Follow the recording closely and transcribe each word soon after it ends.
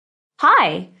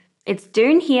Hi, it's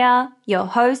Doone here, your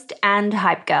host and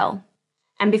hype girl.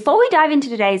 And before we dive into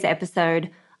today's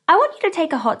episode, I want you to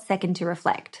take a hot second to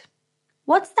reflect.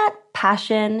 What's that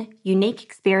passion, unique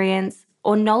experience,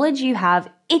 or knowledge you have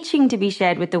itching to be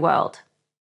shared with the world?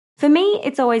 For me,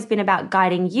 it's always been about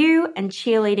guiding you and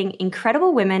cheerleading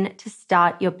incredible women to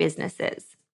start your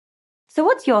businesses. So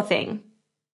what's your thing?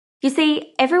 You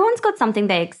see, everyone's got something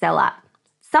they excel at,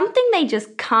 something they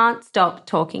just can't stop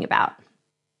talking about.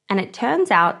 And it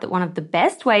turns out that one of the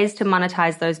best ways to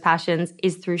monetize those passions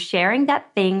is through sharing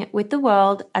that thing with the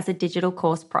world as a digital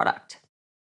course product.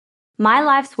 My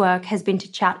life's work has been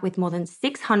to chat with more than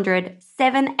 600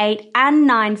 7, 8, and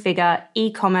 9-figure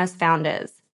e-commerce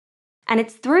founders. And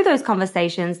it's through those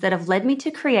conversations that have led me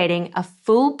to creating a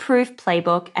foolproof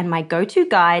playbook and my go-to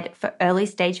guide for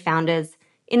early-stage founders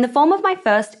in the form of my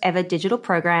first ever digital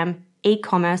program,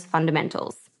 E-commerce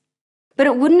Fundamentals. But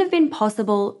it wouldn't have been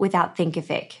possible without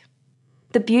Thinkific.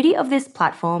 The beauty of this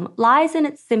platform lies in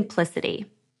its simplicity.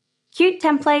 Cute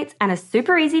templates and a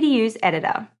super easy to use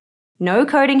editor. No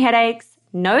coding headaches,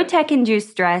 no tech-induced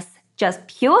stress, just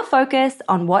pure focus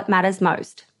on what matters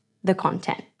most, the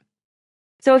content.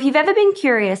 So if you've ever been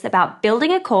curious about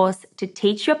building a course to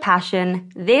teach your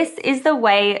passion, this is the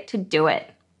way to do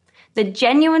it. The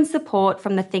genuine support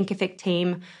from the Thinkific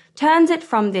team turns it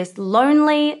from this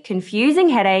lonely, confusing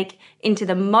headache into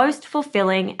the most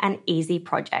fulfilling and easy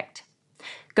project.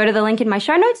 Go to the link in my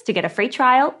show notes to get a free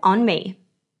trial on me.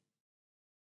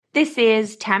 This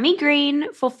is Tammy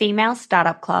Green for Female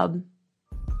Startup Club.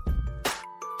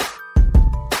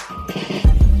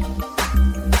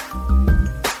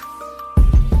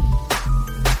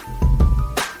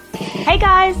 Hey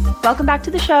guys, welcome back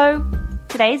to the show.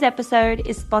 Today's episode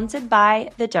is sponsored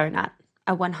by The Donut,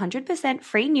 a 100%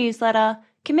 free newsletter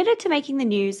committed to making the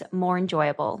news more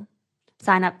enjoyable.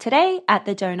 Sign up today at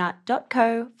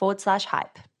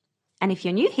thedonut.co/hype. And if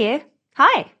you're new here,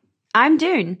 hi, I'm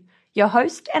Doone, your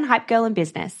host and hype girl in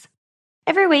business.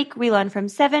 Every week, we learn from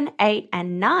 7, 8,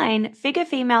 and 9-figure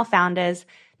female founders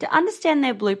to understand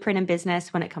their blueprint in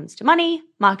business when it comes to money,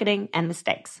 marketing, and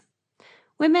mistakes.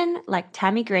 Women like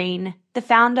Tammy Green, the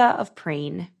founder of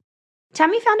Prene.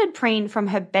 Tammy founded Prene from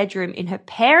her bedroom in her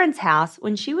parents' house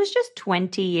when she was just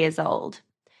 20 years old.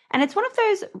 And it's one of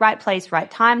those right place,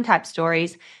 right time type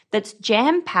stories that's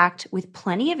jam-packed with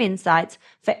plenty of insights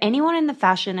for anyone in the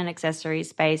fashion and accessories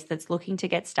space that's looking to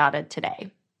get started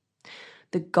today.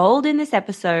 The gold in this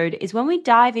episode is when we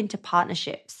dive into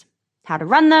partnerships, how to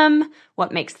run them,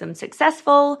 what makes them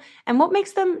successful, and what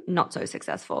makes them not so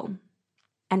successful.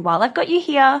 And while I've got you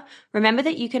here, remember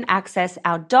that you can access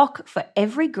our doc for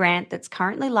every grant that's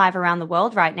currently live around the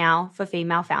world right now for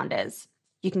female founders.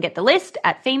 You can get the list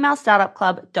at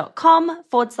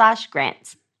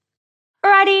femalestartupclub.com/grants.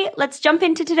 Alrighty, let's jump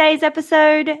into today's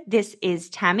episode. This is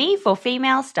Tammy for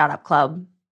Female Startup Club.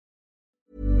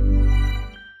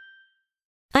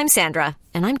 I'm Sandra,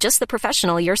 and I'm just the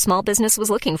professional your small business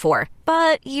was looking for.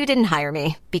 But you didn't hire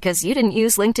me because you didn't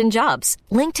use LinkedIn Jobs.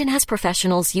 LinkedIn has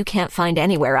professionals you can't find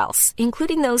anywhere else,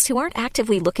 including those who aren't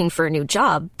actively looking for a new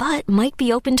job, but might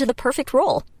be open to the perfect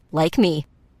role, like me.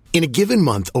 In a given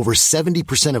month, over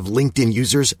 70% of LinkedIn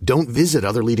users don't visit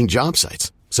other leading job sites.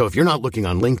 So if you're not looking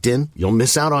on LinkedIn, you'll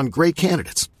miss out on great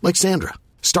candidates like Sandra.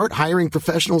 Start hiring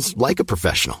professionals like a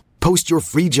professional. Post your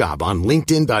free job on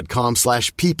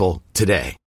linkedin.com/people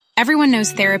today. Everyone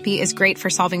knows therapy is great for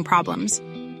solving problems,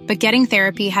 but getting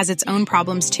therapy has its own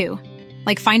problems too,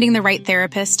 like finding the right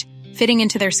therapist, fitting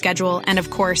into their schedule, and of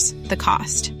course, the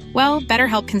cost. Well,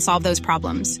 BetterHelp can solve those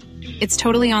problems. It's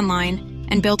totally online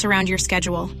and built around your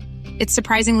schedule. It's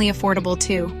surprisingly affordable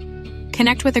too.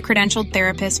 Connect with a credentialed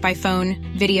therapist by phone,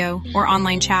 video, or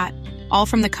online chat, all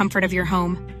from the comfort of your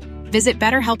home. Visit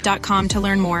BetterHelp.com to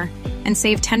learn more and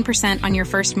save 10% on your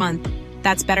first month.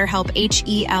 That's BetterHelp,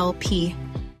 H-E-L-P.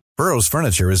 Burrow's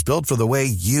furniture is built for the way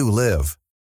you live.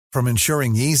 From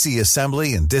ensuring easy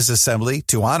assembly and disassembly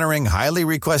to honoring highly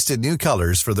requested new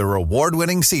colors for their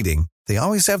award-winning seating, they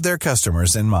always have their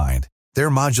customers in mind.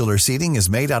 Their modular seating is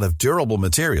made out of durable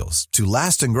materials to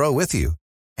last and grow with you.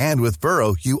 And with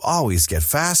Burrow, you always get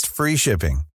fast, free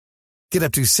shipping. Get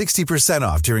up to 60%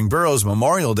 off during Burrow's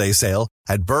Memorial Day sale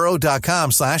at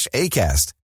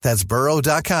burrow.com/ACAST. That's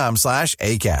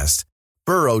burrow.com/ACAST.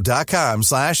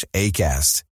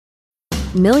 burrow.com/ACAST.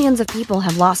 Millions of people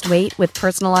have lost weight with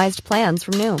personalized plans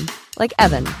from Noom. Like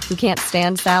Evan, who can't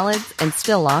stand salads and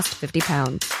still lost 50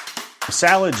 pounds.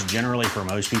 Salads generally for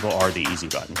most people are the easy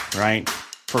button, right?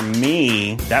 For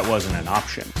me, that wasn't an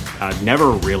option. I never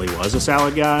really was a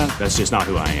salad guy. That's just not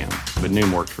who I am. But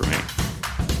Noom worked for me.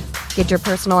 Get your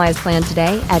personalized plan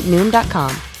today at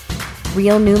Noom.com.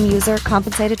 Real Noom user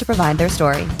compensated to provide their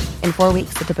story. In 4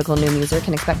 weeks, the typical Noom user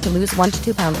can expect to lose 1 to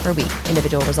 2 pounds per week.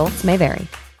 Individual results may vary.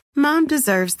 Mom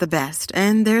deserves the best,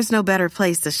 and there's no better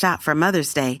place to shop for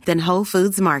Mother's Day than Whole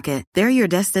Foods Market. They're your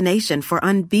destination for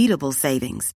unbeatable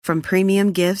savings, from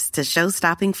premium gifts to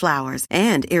show-stopping flowers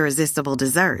and irresistible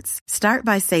desserts. Start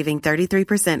by saving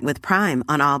 33% with Prime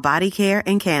on all body care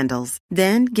and candles.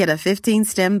 Then get a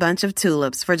 15-stem bunch of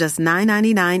tulips for just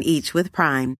 $9.99 each with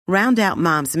Prime. Round out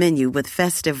Mom's menu with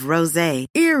festive rosé,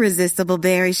 irresistible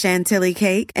berry chantilly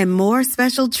cake, and more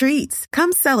special treats.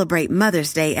 Come celebrate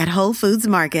Mother's Day at Whole Foods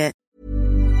Market.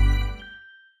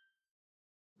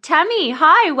 Tammy,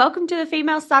 hi, welcome to the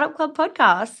Female Startup Club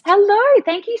podcast. Hello,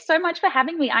 thank you so much for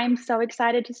having me. I am so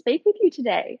excited to speak with you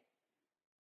today.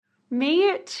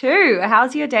 Me too.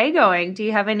 How's your day going? Do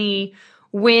you have any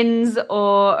wins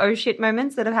or oh shit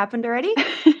moments that have happened already?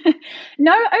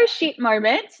 No oh shit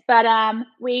moments, but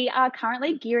we are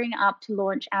currently gearing up to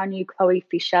launch our new Chloe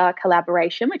Fisher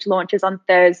collaboration, which launches on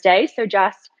Thursday. So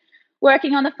just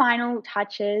working on the final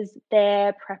touches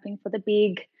there, prepping for the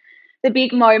big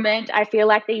moment. I feel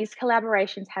like these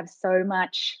collaborations have so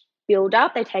much build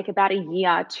up. They take about a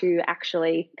year to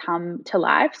actually come to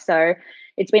life. So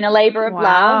it's been a labor of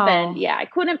love, and yeah, I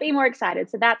couldn't be more excited.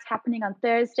 So that's happening on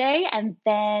Thursday. And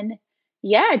then,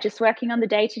 yeah, just working on the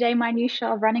day-to-day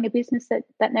minutia of running a business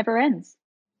that never ends.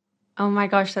 Oh my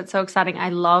gosh, that's so exciting. I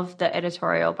love the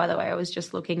editorial, by the way. I was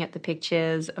just looking at the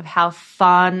pictures of how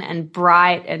fun and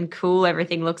bright and cool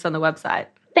everything looks on the website.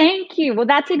 Thank you. Well,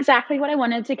 that's exactly what I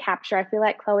wanted to capture. I feel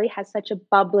like Chloe has such a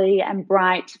bubbly and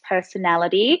bright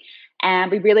personality,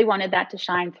 and we really wanted that to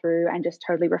shine through and just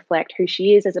totally reflect who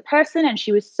she is as a person. And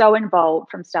she was so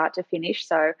involved from start to finish.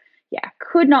 So yeah,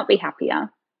 could not be happier.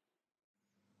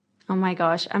 Oh my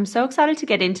gosh, I'm so excited to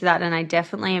get into that, and I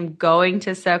definitely am going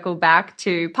to circle back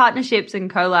to partnerships and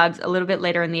collabs a little bit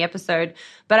later in the episode.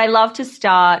 But I love to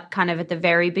start kind of at the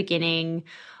very beginning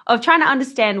of trying to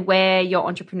understand where your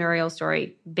entrepreneurial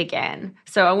story began.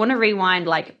 So I want to rewind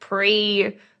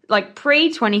pre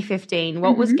 2015.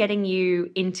 What was getting you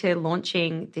into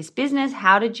launching this business?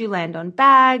 How did you land on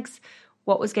bags?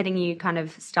 What was getting you kind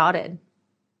of started?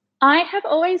 I have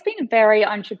always been very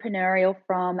entrepreneurial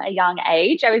from a young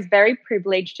age. I was very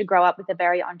privileged to grow up with a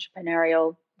very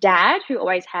entrepreneurial dad who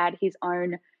always had his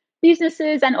own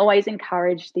businesses and always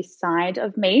encouraged this side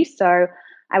of me. So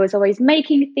I was always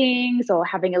making things or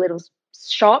having a little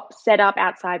shop set up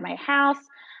outside my house.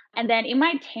 And then in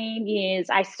my teen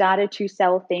years, I started to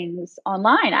sell things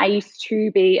online. I used to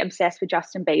be obsessed with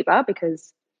Justin Bieber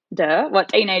because, duh, what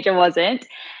teenager wasn't?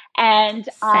 And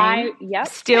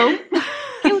Still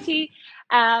guilty.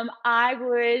 I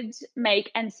would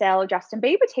make and sell Justin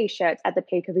Bieber t-shirts at the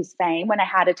peak of his fame when I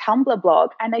had a Tumblr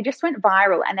blog, and they just went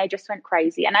viral and they just went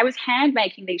crazy. And I was hand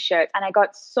making these shirts, and I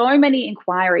got so many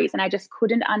inquiries, and I just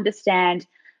couldn't understand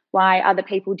why other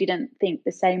people didn't think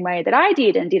the same way that I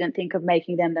did and didn't think of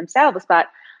making them themselves. But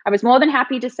I was more than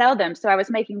happy to sell them. So I was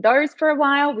making those for a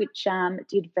while, which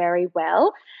did very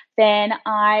well. Then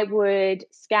I would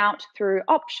scout through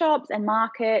op shops and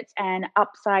markets and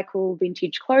upcycle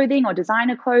vintage clothing or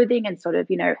designer clothing and sort of,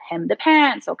 hem the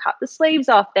pants or cut the sleeves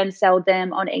off, then sell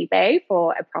them on eBay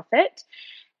for a profit.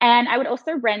 And I would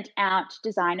also rent out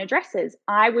designer dresses.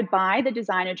 I would buy the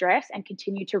designer dress and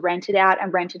continue to rent it out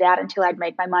until I'd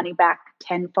made my money back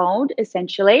tenfold,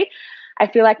 essentially. I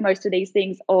feel like most of these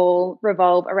things all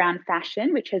revolve around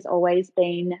fashion, which has always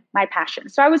been my passion.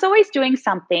 So I was always doing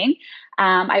something.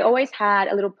 I always had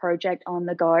a little project on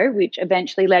the go, which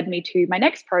eventually led me to my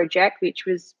next project, which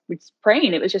was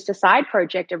Prene. It was just a side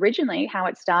project originally, how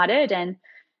it started. And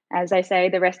as I say,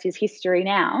 the rest is history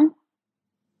now.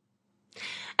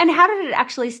 And how did it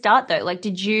actually start though? Like,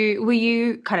 were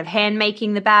you kind of hand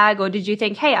making the bag, or did you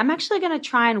think, hey, I'm actually going to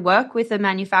try and work with a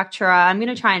manufacturer. I'm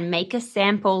going to try and make a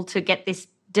sample to get this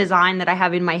design that I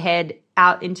have in my head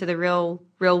out into the real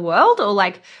world? Or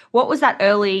like, what was that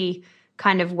early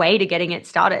kind of way to getting it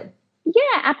started?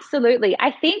 Yeah, absolutely.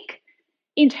 I think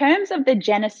in terms of the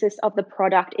genesis of the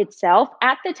product itself,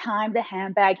 at the time, the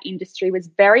handbag industry was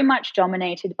very much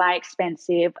dominated by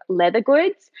expensive leather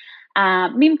goods.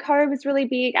 Mimco was really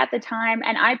big at the time,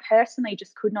 and I personally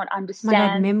just could not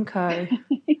understand. Oh my God,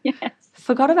 Mimco. Yes.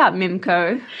 Forgot about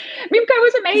Mimco. Mimco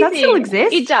was amazing. Does that still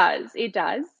exist? It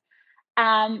does.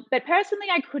 But personally,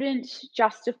 I couldn't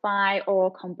justify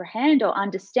or comprehend or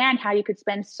understand how you could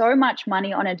spend so much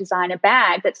money on a designer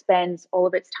bag that spends all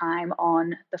of its time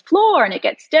on the floor and it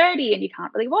gets dirty and you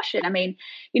can't really wash it. I mean,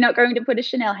 you're not going to put a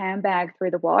Chanel handbag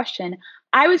through the wash. And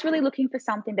I was really looking for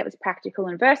something that was practical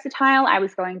and versatile. I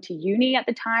was going to uni at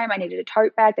the time. I needed a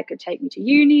tote bag that could take me to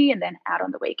uni and then out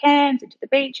on the weekends and to the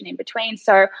beach and in between.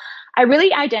 So I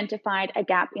really identified a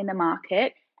gap in the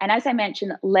market. And as I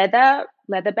mentioned, leather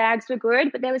bags were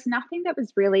good, but there was nothing that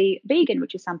was really vegan,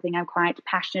 which is something I'm quite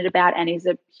passionate about and is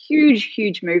a huge,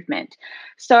 huge movement.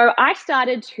 So I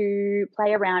started to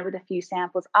play around with a few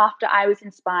samples after I was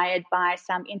inspired by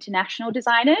some international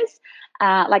designers,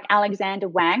 like Alexander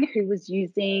Wang, who was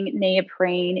using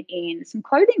neoprene in some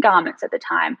clothing garments at the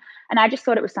time. And I just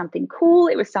thought it was something cool.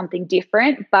 It was something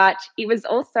different, but it was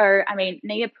also, I mean,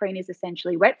 neoprene is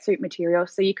essentially wetsuit material,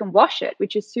 so you can wash it,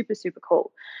 which is super, super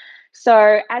cool.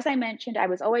 So as I mentioned, I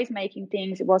was always making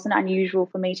things. It wasn't unusual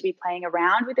for me to be playing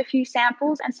around with a few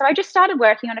samples. And so I just started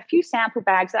working on a few sample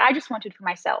bags that I just wanted for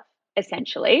myself,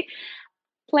 essentially.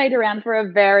 Played around for a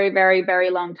very, very, very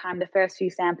long time. The first few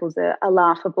samples are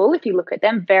laughable if you look at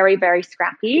them, very, very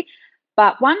scrappy.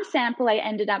 But one sample I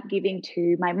ended up giving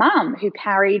to my mum, who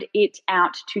carried it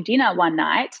out to dinner one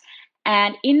night.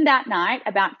 And in that night,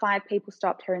 about 5 people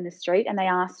stopped her in the street and they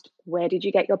asked, "Where did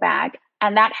you get your bag?"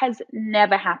 And that has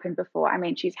never happened before. I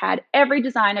mean, she's had every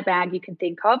designer bag you can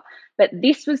think of, but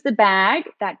this was the bag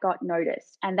that got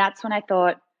noticed. And that's when I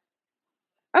thought,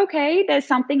 okay, there's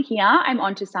something here. I'm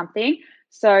onto something.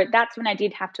 So that's when I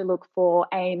did have to look for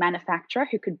a manufacturer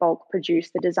who could bulk produce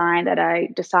the design that I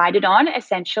decided on,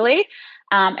 essentially.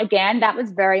 Again, that was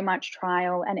very much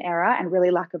trial and error and really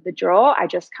luck of the draw. I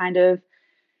just kind of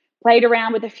played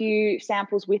around with a few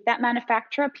samples with that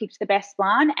manufacturer, picked the best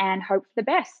one and hoped for the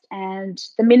best. And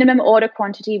the minimum order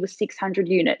quantity was 600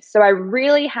 units. So I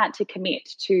really had to commit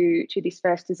to this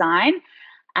first design.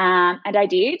 And I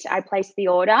did. I placed the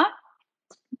order.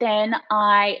 Then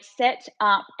I set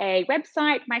up a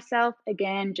website myself,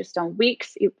 again, just on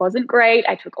Wix. It wasn't great.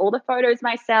 I took all the photos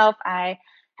myself. I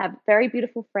have very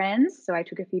beautiful friends, so I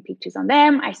took a few pictures on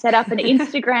them. I set up an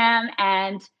Instagram,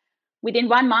 and within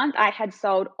 1 month, I had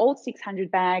sold all 600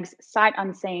 bags, sight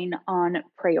unseen, on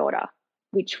pre-order,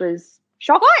 which was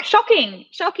shocking.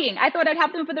 I thought I'd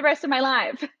have them for the rest of my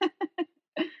life.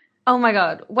 Oh my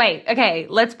God. Wait, okay,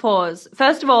 let's pause.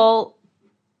 First of all,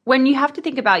 when you have to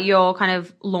think about your kind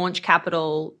of launch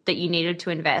capital that you needed to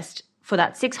invest for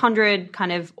that 600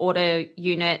 kind of order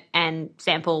unit and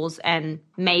samples and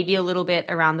maybe a little bit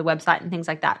around the website and things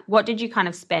like that, what did you kind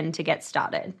of spend to get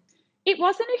started? It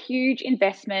wasn't a huge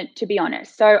investment, to be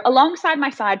honest. So alongside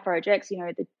my side projects,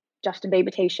 the Justin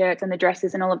Bieber t-shirts and the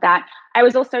dresses and all of that, I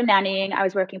was also nannying. I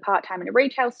was working part-time in a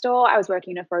retail store. I was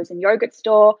working in a frozen yogurt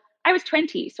store. I was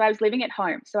 20, so I was living at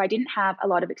home. So I didn't have a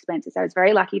lot of expenses. I was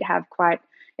very lucky to have quite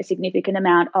a significant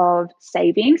amount of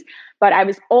savings, but I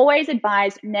was always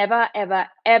advised never, ever,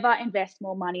 ever invest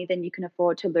more money than you can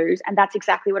afford to lose. And that's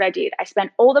exactly what I did. I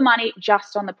spent all the money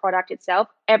just on the product itself.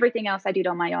 Everything else I did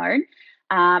on my own.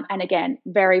 And again,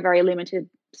 very, very limited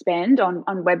spend on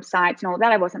websites and all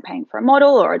that. I wasn't paying for a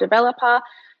model or a developer.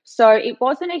 So it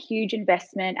wasn't a huge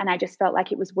investment. And I just felt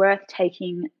like it was worth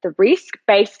taking the risk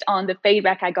based on the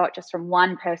feedback I got just from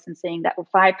one person seeing that, or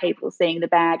 5 people seeing the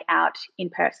bag out in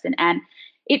person. And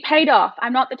it paid off.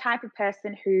 I'm not the type of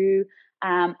person who,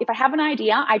 if I have an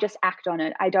idea, I just act on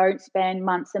it. I don't spend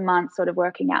months and months sort of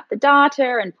working out the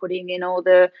data and putting in all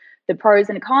the pros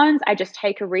and cons. I just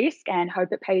take a risk and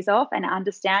hope it pays off, and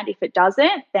understand if it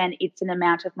doesn't, then it's an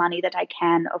amount of money that I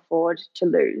can afford to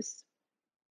lose.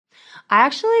 I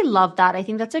actually love that. I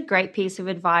think that's a great piece of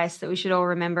advice that we should all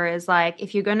remember is like,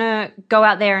 if you're going to go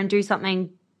out there and do something,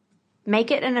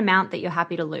 make it an amount that you're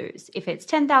happy to lose. If it's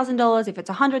 $10,000, if it's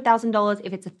 $100,000,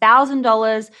 if it's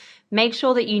 $1,000, make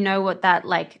sure that you know what that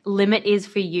like limit is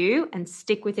for you and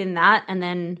stick within that, and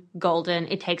then golden.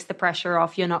 It takes the pressure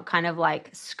off. You're not kind of like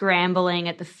scrambling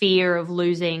at the fear of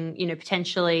losing,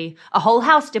 potentially a whole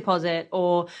house deposit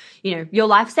or, your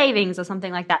life savings or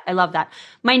something like that. I love that.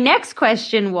 My next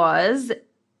question was,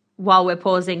 while we're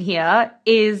pausing here,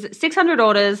 is 600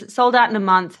 orders sold out in a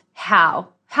month.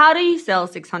 How do you sell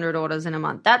 600 orders in a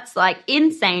month? That's like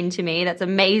insane to me. That's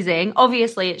amazing.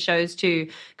 Obviously, it shows to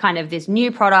kind of this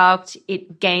new product.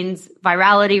 It gains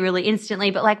virality really instantly.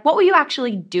 But like, what were you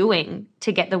actually doing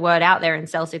to get the word out there and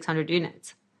sell 600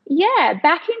 units? Yeah,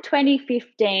 back in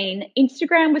 2015,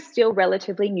 Instagram was still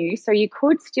relatively new, so you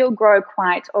could still grow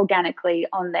quite organically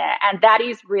on there. And that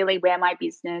is really where my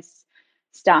business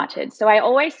started. So I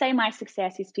always say my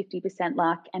success is 50%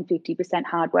 luck and 50%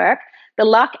 hard work. The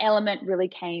luck element really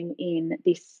came in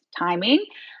this timing.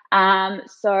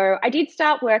 So I did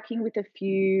start working with a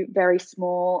few very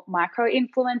small micro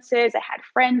influencers. I had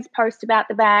friends post about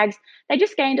the bags. They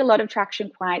just gained a lot of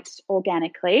traction quite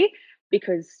organically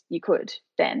because you could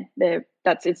then.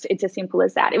 It's as simple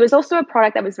as that. It was also a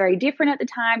product that was very different at the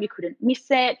time. You couldn't miss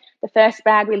it. The first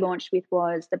bag we launched with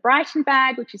was the Brighton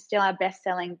bag, which is still our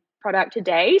best-selling product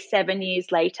today, 7 years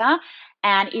later.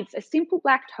 And it's a simple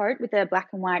black tote with a black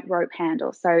and white rope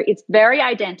handle. So it's very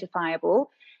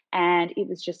identifiable. And it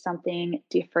was just something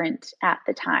different at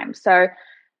the time. So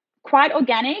quite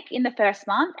organic in the first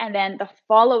month. And then the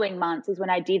following months is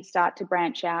when I did start to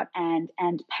branch out and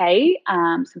pay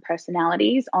some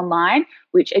personalities online,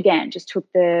 which again, just took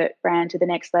the brand to the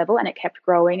next level, and it kept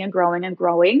growing and growing and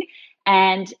growing.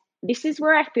 And this is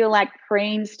where I feel like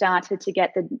Prene started to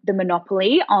get the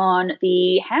monopoly on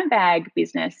the handbag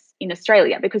business in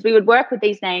Australia, because we would work with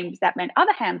these names that meant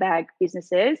other handbag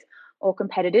businesses or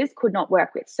competitors could not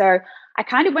work with. So I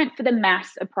kind of went for the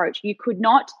mass approach. You could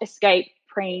not escape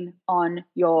Prene on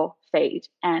your feed,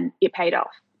 and it paid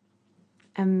off.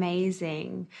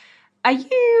 Amazing. Are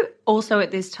you also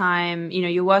at this time,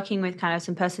 you're working with kind of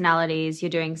some personalities, you're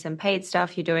doing some paid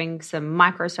stuff, you're doing some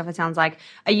micro stuff, it sounds like.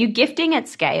 Are you gifting at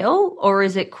scale, or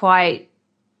is it quite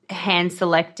hand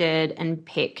selected and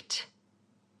picked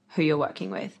who you're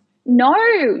working with? No,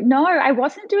 I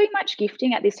wasn't doing much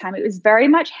gifting at this time. It was very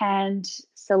much hand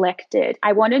selected.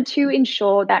 I wanted to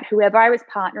ensure that whoever I was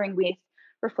partnering with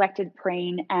reflected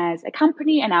Prene as a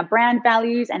company and our brand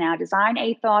values and our design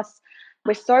ethos.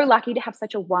 We're so lucky to have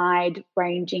such a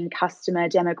wide-ranging customer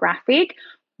demographic.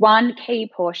 One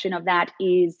key portion of that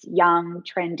is young,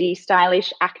 trendy,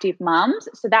 stylish, active mums.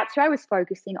 So that's who I was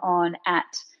focusing on at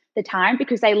the time,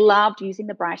 because they loved using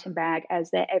the Brighton bag as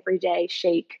their everyday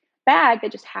chic bag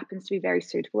that just happens to be very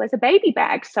suitable as a baby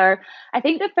bag. So I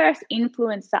think the first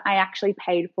influencer I actually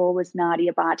paid for was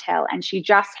Nadia Bartel, and she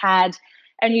just had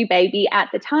a new baby at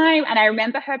the time. And I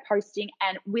remember her posting,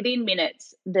 and within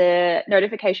minutes, the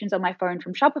notifications on my phone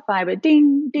from Shopify were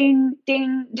ding, ding,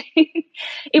 ding, ding.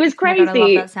 It was crazy. Oh my God, I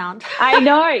love that sound. I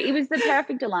know. It was the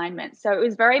perfect alignment. So it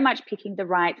was very much picking the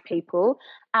right people.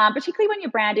 Particularly when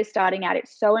your brand is starting out,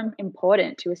 it's so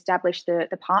important to establish the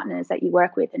partners that you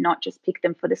work with and not just pick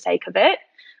them for the sake of it,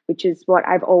 which is what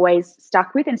I've always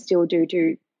stuck with and still do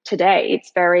today.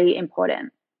 It's very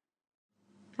important.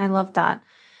 I love that.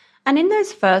 And in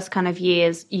those first kind of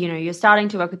years, you're starting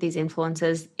to work with these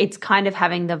influencers. It's kind of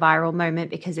having the viral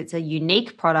moment because it's a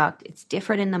unique product. It's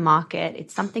different in the market.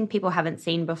 It's something people haven't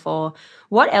seen before.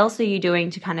 What else are you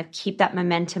doing to kind of keep that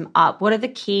momentum up? What are the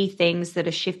key things that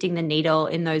are shifting the needle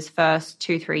in those first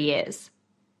 2-3 years?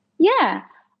 Yeah,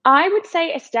 I would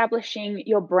say establishing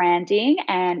your branding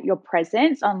and your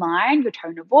presence online, your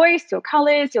tone of voice, your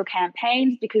colors, your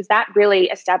campaigns, because that really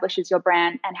establishes your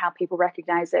brand and how people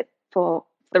recognize it for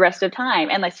the rest of time,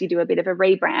 unless you do a bit of a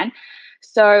rebrand.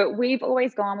 So we've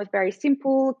always gone with very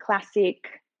simple,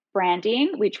 classic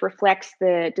branding, which reflects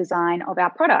the design of our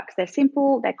products. They're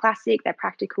simple, they're classic, they're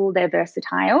practical, they're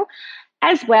versatile.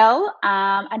 As well,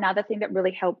 another thing that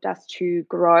really helped us to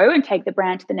grow and take the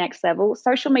brand to the next level,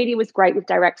 social media was great with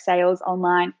direct sales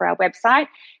online for our website.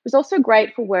 It was also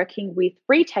great for working with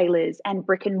retailers and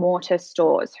brick and mortar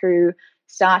stores who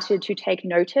started to take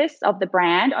notice of the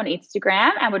brand on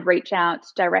Instagram and would reach out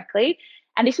directly.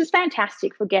 And this was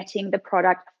fantastic for getting the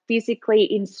product physically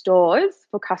in stores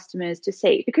for customers to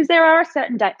see, because there are a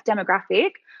certain demographic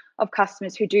of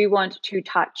customers who do want to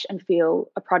touch and feel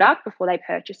a product before they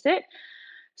purchase it.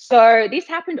 So this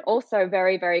happened also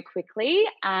very, very quickly.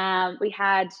 We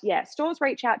had, stores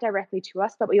reach out directly to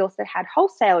us, but we also had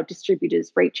wholesale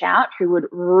distributors reach out who would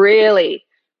really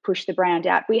push the brand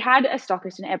out. We had a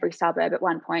stockist in every suburb at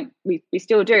one point. We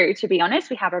still do, to be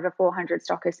honest. We have over 400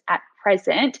 stockists at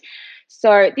present.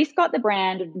 So this got the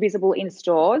brand visible in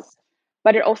stores,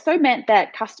 but it also meant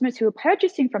that customers who were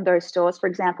purchasing from those stores, for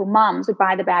example, mums would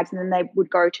buy the bags and then they would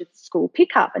go to school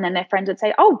pickup, and then their friends would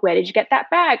say, oh, where did you get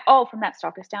that bag? Oh, from that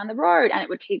stockist down the road. And it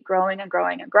would keep growing and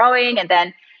growing and growing. And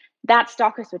then that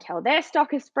stockist would tell their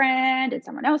stockist friend, and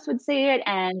someone else would see it.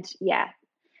 And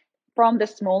from the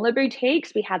smaller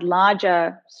boutiques, we had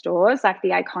larger stores like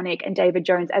the Iconic and David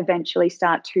Jones eventually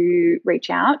start to reach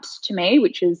out to me,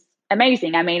 which is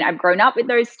amazing. I mean, I've grown up with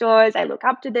those stores. I look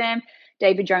up to them.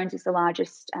 David Jones is the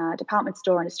largest department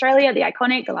store in Australia, the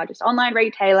Iconic, the largest online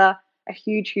retailer, a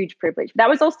huge, huge privilege. That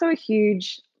was also a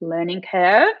huge learning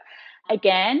curve.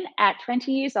 Again, at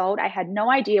 20 years old, I had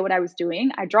no idea what I was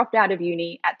doing. I dropped out of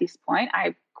uni at this point.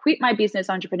 I quit my business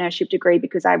entrepreneurship degree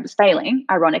because I was failing.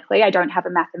 Ironically, I don't have a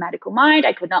mathematical mind.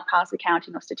 I could not pass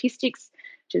accounting or statistics,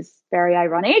 which is very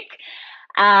ironic.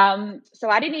 So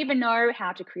I didn't even know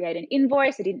how to create an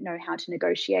invoice. I didn't know how to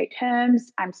negotiate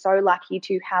terms. I'm so lucky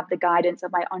to have the guidance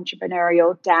of my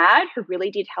entrepreneurial dad, who really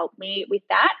did help me with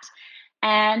that.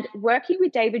 And working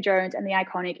with David Jones and The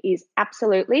Iconic is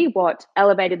absolutely what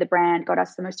elevated the brand, got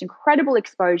us the most incredible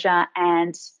exposure.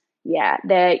 And yeah,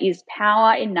 there is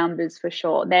power in numbers for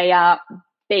sure. They are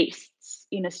beasts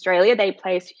in Australia. They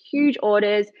place huge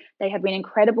orders. They have been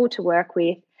incredible to work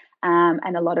with.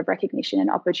 And a lot of recognition and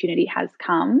opportunity has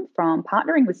come from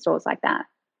partnering with stores like that.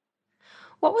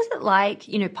 What was it like,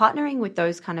 partnering with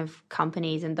those kind of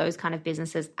companies and those kind of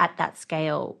businesses at that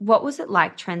scale? What was it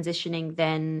like transitioning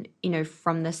then,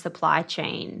 from the supply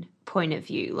chain point of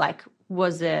view? Like,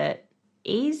 was it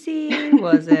easy?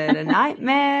 Was it a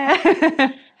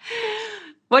nightmare?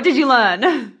 What did you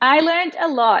learn? I learned a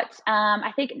lot.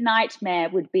 I think nightmare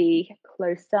would be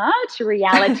closer to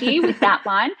reality with that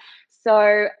one.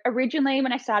 So originally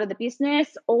when I started the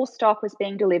business, all stock was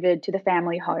being delivered to the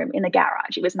family home in the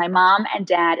garage. It was my mum and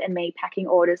dad and me packing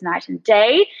orders night and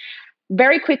day.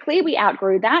 Very quickly, we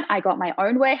outgrew that. I got my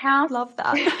own warehouse. Love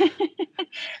that.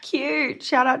 Cute.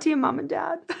 Shout out to your mum and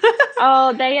dad.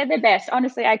 Oh, they are the best.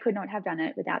 Honestly, I could not have done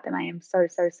it without them. I am so,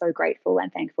 so, so grateful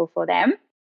and thankful for them.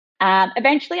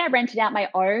 Eventually, I rented out my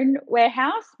own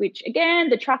warehouse, which again,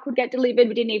 the truck would get delivered.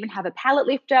 We didn't even have a pallet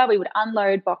lifter. We would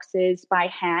unload boxes by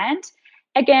hand.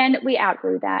 Again, we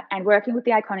outgrew that. And working with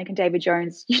The Iconic and David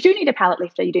Jones, you do need a pallet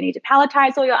lifter. You do need to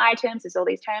palletize all your items. There's all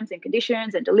these terms and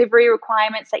conditions and delivery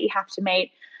requirements that you have to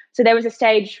meet. So there was a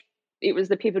stage, it was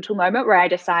the pivotal moment where I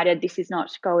decided this is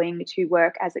not going to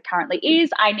work as it currently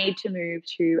is. I need to move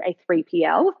to a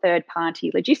 3PL,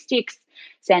 third-party logistics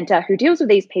center, who deals with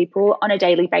these people on a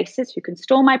daily basis, who can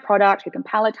store my product, who can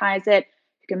palletize it,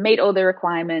 who can meet all the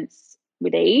requirements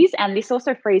with ease. And this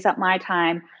also frees up my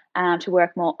time to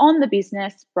work more on the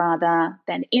business rather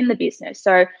than in the business.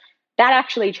 So that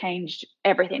actually changed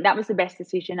everything. That was the best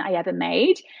decision I ever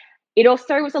made. It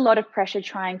also was a lot of pressure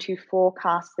trying to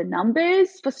forecast the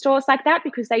numbers for stores like that,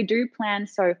 because they do plan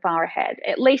so far ahead,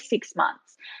 at least 6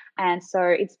 months. And so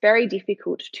it's very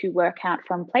difficult to work out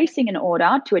from placing an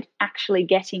order to it actually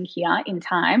getting here in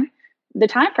time, the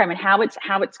time frame and how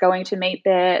it's going to meet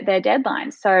their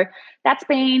deadlines. So that's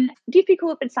been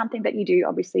difficult, but something that you do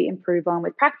obviously improve on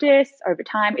with practice over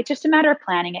time. It's just a matter of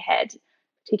planning ahead,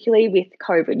 particularly with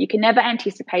COVID. You can never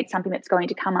anticipate something that's going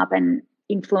to come up and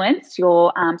influence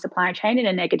your supply chain in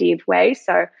a negative way.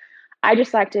 So I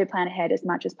just like to plan ahead as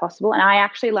much as possible. And I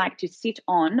actually like to sit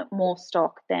on more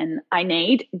stock than I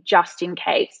need just in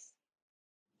case.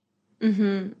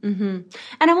 And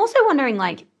I'm also wondering,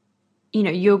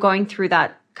 you're going through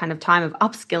that kind of time of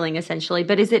upskilling essentially,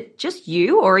 but is it just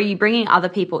you, or are you bringing other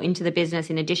people into the business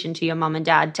in addition to your mum and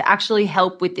dad to actually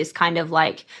help with this kind of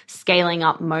scaling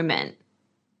up moment?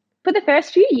 For the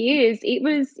first few years, it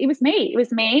was me. It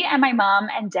was me and my mum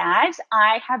and dad.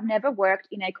 I have never worked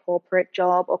in a corporate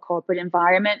job or corporate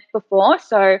environment before.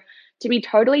 So to be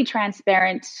totally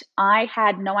transparent, I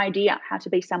had no idea how to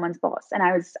be someone's boss, and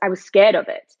I was scared of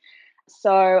it.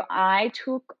 So I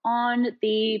took on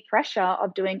the pressure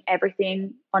of doing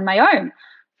everything on my own,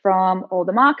 from all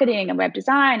the marketing and web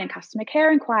design and customer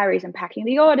care inquiries and packing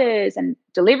the orders and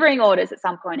delivering orders at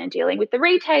some point and dealing with the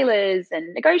retailers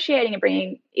and negotiating and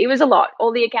bringing, it was a lot,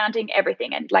 all the accounting,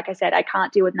 everything. And like I said, I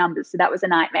can't deal with numbers. So that was a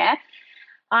nightmare.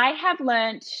 I have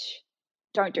learned,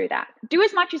 don't do that. Do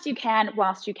as much as you can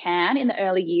whilst you can in the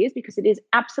early years, because it is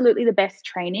absolutely the best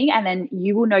training, and then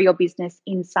you will know your business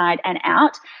inside and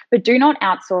out. But do not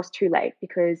outsource too late,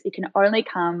 because it can only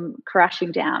come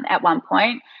crashing down at one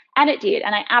point. And it did.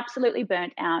 And I absolutely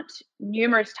burnt out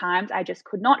numerous times. I just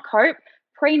could not cope.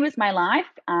 Prene was my life.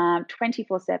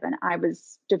 24/7, I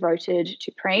was devoted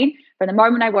to Prene. From the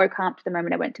moment I woke up to the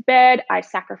moment I went to bed, I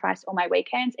sacrificed all my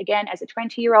weekends. Again, as a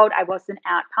 20-year-old, I wasn't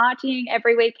out partying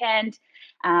every weekend.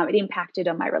 It impacted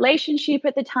on my relationship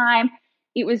at the time.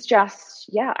 It was just,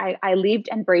 I lived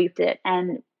and breathed it.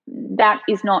 And that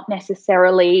is not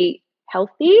necessarily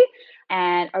healthy.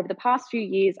 And over the past few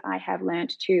years, I have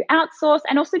learned to outsource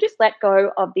and also just let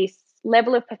go of this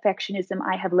level of perfectionism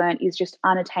I have learned is just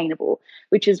unattainable,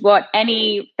 which is what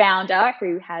any founder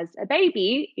who has a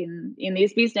baby in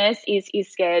this business is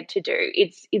scared to do.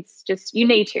 It's just, you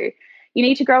need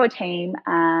to grow a team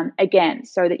again,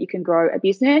 so that you can grow a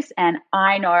business. And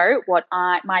I know what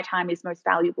my time is most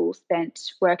valuable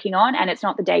spent working on, and it's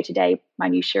not the day-to-day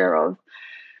minutiae of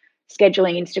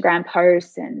scheduling Instagram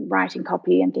posts and writing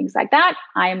copy and things like that.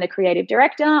 I am the creative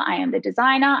director. I am the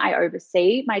designer. I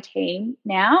oversee my team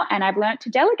now, and I've learned to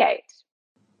delegate.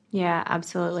 Yeah,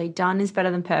 absolutely. Done is better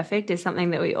than perfect is something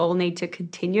that we all need to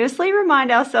continuously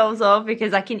remind ourselves of,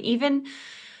 because I can even,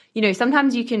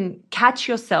 sometimes you can catch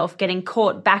yourself getting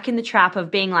caught back in the trap of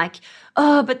being like,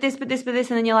 oh, but this. And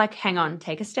then you're like, hang on,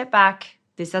 take a step back.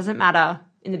 This doesn't matter.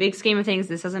 In the big scheme of things,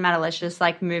 this doesn't matter. Let's just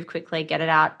like move quickly, get it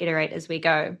out, iterate as we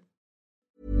go.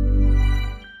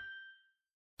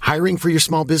 Hiring for your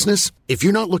small business? If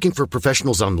you're not looking for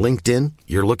professionals on LinkedIn,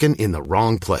 you're looking in the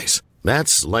wrong place.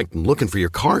 That's like looking for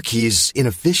your car keys in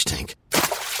a fish tank.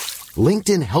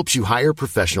 LinkedIn helps you hire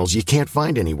professionals you can't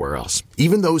find anywhere else,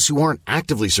 even those who aren't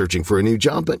actively searching for a new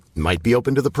job but might be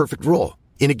open to the perfect role.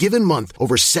 In a given month,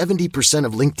 over 70%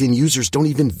 of LinkedIn users don't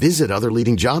even visit other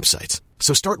leading job sites.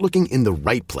 So start looking in the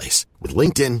right place. With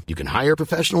LinkedIn, you can hire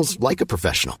professionals like a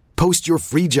professional. Post your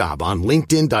free job on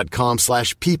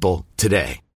linkedin.com/people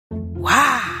today.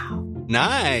 Wow.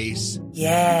 Nice.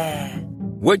 Yeah.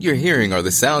 What you're hearing are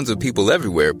the sounds of people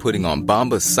everywhere putting on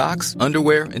Bombas socks,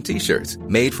 underwear, and T-shirts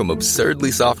made from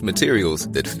absurdly soft materials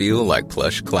that feel like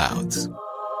plush clouds.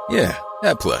 Yeah,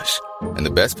 that plush. And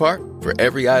the best part? For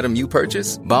every item you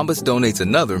purchase, Bombas donates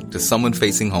another to someone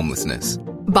facing homelessness.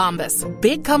 Bombas.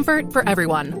 Big comfort for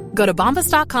everyone. Go to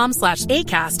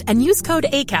bombas.com/ACAST and use code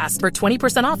ACAST for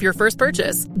 20% off your first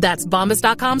purchase. That's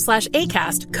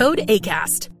bombas.com/ACAST. Code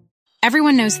ACAST.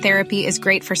 Everyone knows therapy is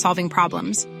great for solving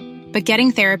problems. But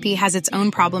getting therapy has its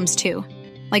own problems too.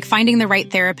 Like finding the right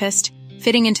therapist,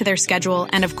 fitting into their schedule,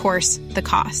 and of course, the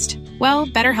cost. Well,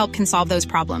 BetterHelp can solve those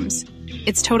problems.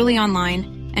 It's totally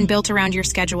online and built around your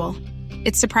schedule.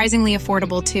 It's surprisingly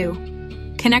affordable too.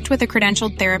 Connect with a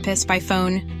credentialed therapist by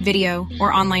phone, video,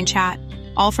 or online chat,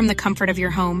 all from the comfort of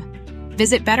your home.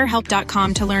 Visit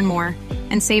BetterHelp.com to learn more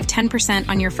and save 10%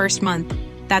 on your first month.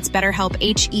 That's BetterHelp,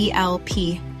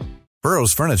 H-E-L-P.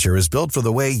 Burrow's furniture is built for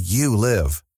the way you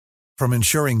live. From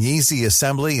ensuring easy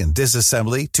assembly and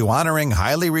disassembly to honoring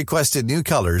highly requested new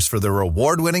colors for their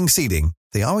award-winning seating,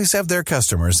 they always have their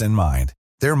customers in mind.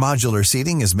 Their modular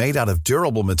seating is made out of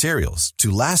durable materials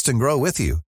to last and grow with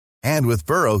you. And with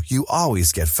Burrow, you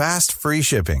always get fast, free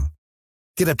shipping.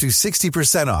 Get up to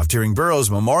 60% off during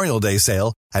Burrow's Memorial Day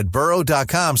sale at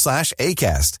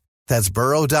burrow.com/ACAST. That's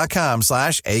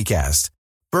burrow.com/ACAST.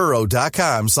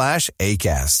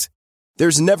 burrow.com/ACAST.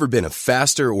 There's never been a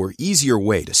faster or easier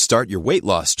way to start your weight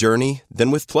loss journey than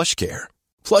with PlushCare.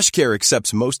 PlushCare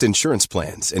accepts most insurance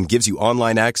plans and gives you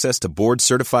online access to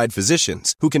board-certified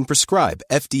physicians who can prescribe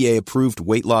FDA-approved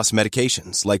weight loss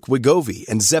medications like Wegovy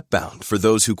and Zepbound for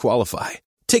those who qualify.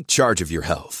 Take charge of your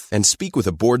health and speak with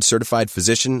a board-certified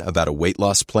physician about a weight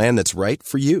loss plan that's right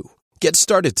for you. Get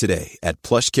started today at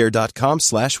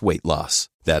plushcare.com/weight loss.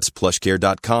 That's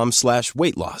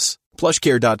plushcare.com/weight loss.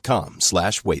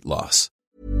 plushcare.com/weight loss.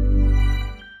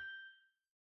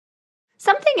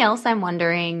 Something else I'm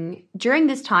wondering during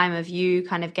this time of you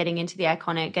kind of getting into the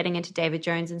iconic, getting into David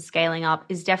Jones and scaling up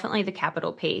is definitely the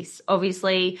capital piece.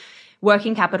 Obviously,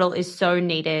 working capital is so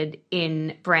needed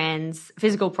in brands,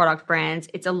 physical product brands.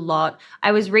 It's a lot.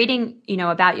 I was reading,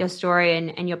 about your story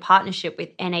and your partnership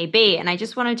with NAB, and I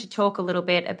just wanted to talk a little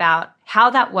bit about how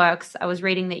that works. I was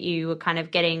reading that you were kind of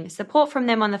getting support from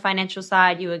them on the financial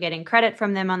side. You were getting credit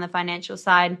from them on the financial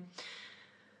side.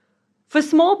 For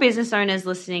small business owners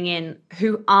listening in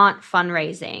who aren't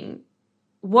fundraising,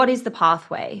 what is the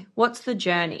pathway? What's the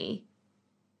journey?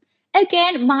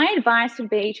 Again, my advice would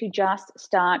be to just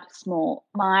start small.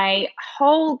 My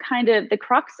whole the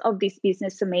crux of this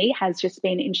business for me has just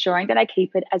been ensuring that I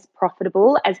keep it as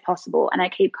profitable as possible and I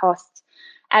keep costs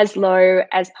as low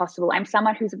as possible. I'm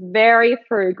someone who's very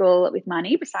frugal with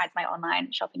money besides my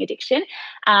online shopping addiction.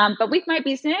 But with my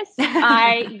business,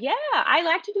 I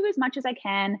like to do as much as I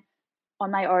can on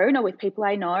my own or with people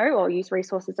I know, or use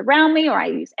resources around me, or I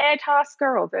use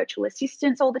Airtasker or virtual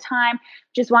assistants all the time,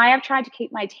 which is why I've tried to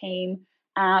keep my team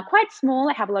quite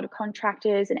small. I have a lot of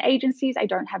contractors and agencies. I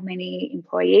don't have many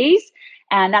employees,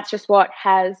 and that's just what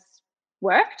has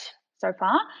worked so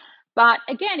far. But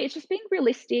again, it's just being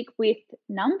realistic with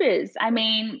numbers. I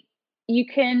mean, you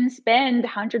can spend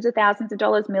hundreds of thousands of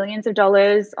dollars, millions of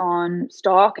dollars on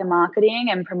stock and marketing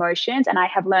and promotions, and I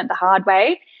have learned the hard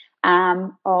way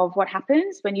of what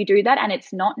happens when you do that, and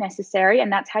it's not necessary,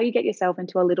 and that's how you get yourself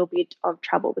into a little bit of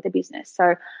trouble with a business.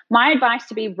 So my advice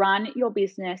to be run your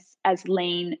business as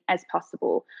lean as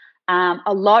possible.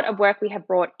 A lot of work we have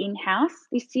brought in-house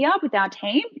this year with our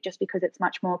team just because it's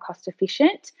much more cost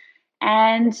efficient,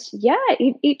 and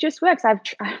it just works.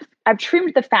 I've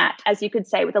trimmed the fat, as you could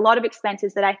say, with a lot of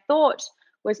expenses that I thought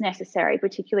was necessary,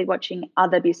 particularly watching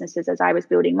other businesses as I was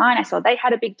building mine. I saw they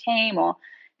had a big team or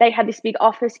they had this big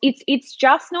office. It's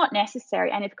just not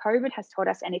necessary. And if COVID has taught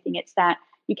us anything, it's that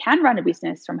you can run a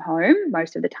business from home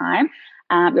most of the time.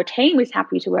 Your team is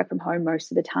happy to work from home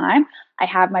most of the time. I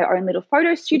have my own little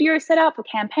photo studio set up for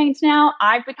campaigns now.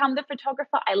 I've become the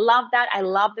photographer. I love that. I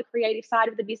love the creative side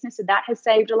of the business. So that has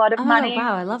saved a lot of money. Oh,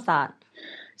 wow. I love that.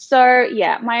 So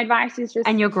yeah, my advice is just...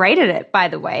 And you're great at it, by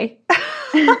the way.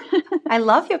 I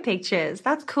love your pictures.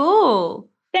 That's cool.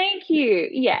 Thank you.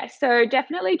 Yeah, so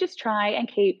definitely just try and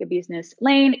keep your business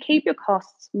lean, keep your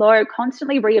costs low,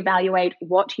 constantly reevaluate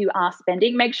what you are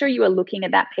spending. Make sure you are looking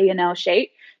at that P&L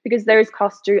sheet because those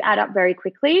costs do add up very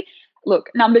quickly.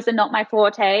 Look, numbers are not my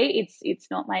forte.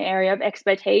 It's not my area of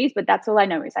expertise, but that's all I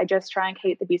know is I just try and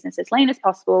keep the business as lean as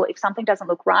possible. If something doesn't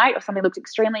look right or something looks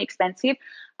extremely expensive,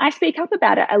 I speak up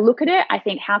about it. I look at it. I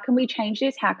think, how can we change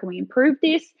this? How can we improve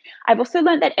this? I've also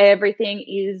learned that everything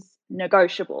is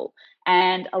negotiable.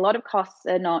 And a lot of costs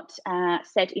are not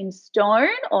set in stone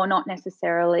or not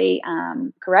necessarily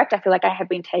correct. I feel like I have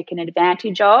been taken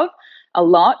advantage of a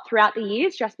lot throughout the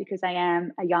years just because I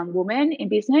am a young woman in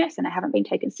business and I haven't been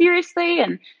taken seriously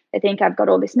and they think I've got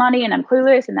all this money and I'm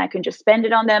clueless and I can just spend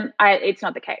it on them. It's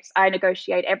not the case. I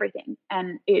negotiate everything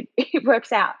and it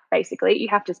works out, basically. You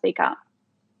have to speak up.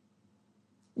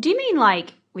 Do you mean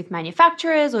like with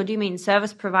manufacturers or do you mean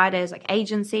service providers like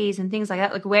agencies and things like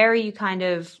that? Like where are you kind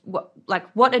of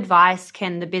what advice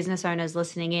can the business owners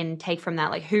listening in take from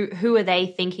that? Like who are they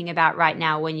thinking about right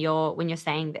now when you're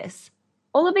saying this?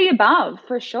 All of the above,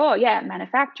 for sure. Yeah,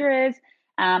 manufacturers,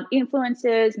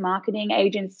 influencers, marketing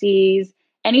agencies,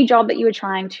 any job that you are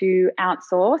trying to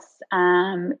outsource,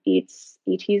 it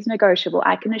is negotiable.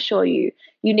 I can assure you.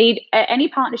 Any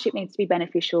partnership needs to be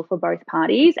beneficial for both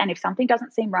parties. And if something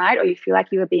doesn't seem right, or you feel like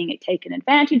you are being taken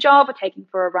advantage of or taken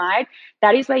for a ride,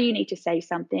 that is where you need to say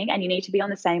something, and you need to be on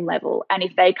the same level. And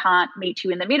if they can't meet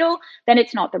you in the middle, then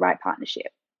it's not the right partnership.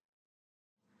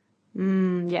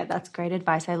 Yeah, that's great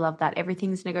advice. I love that.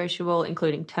 Everything's negotiable,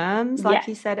 including terms, like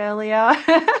you said earlier.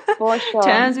 For sure.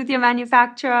 Terms with your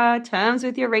manufacturer, terms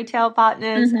with your retail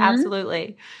partners. Mm-hmm.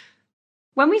 Absolutely.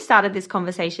 When we started this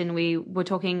conversation, we were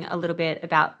talking a little bit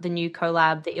about the new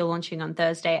collab that you're launching on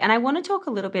Thursday. And I want to talk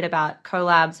a little bit about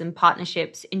collabs and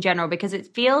partnerships in general, because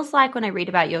it feels like when I read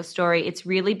about your story, it's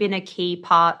really been a key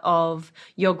part of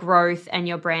your growth and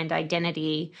your brand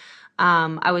identity.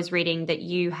 I was reading that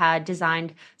you had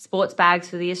designed sports bags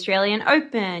for the Australian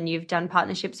Open. You've done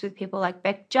partnerships with people like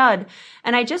Beck Judd.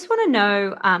 And I just want to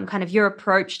know kind of your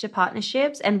approach to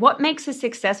partnerships and what makes a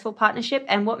successful partnership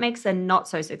and what makes a not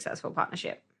so successful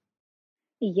partnership.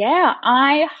 Yeah,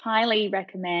 I highly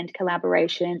recommend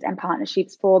collaborations and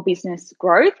partnerships for business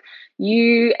growth.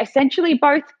 You essentially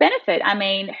both benefit. I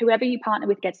mean, whoever you partner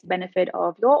with gets the benefit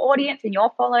of your audience and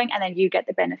your following, and then you get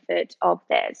the benefit of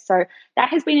theirs. So that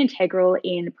has been integral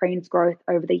in Prene's growth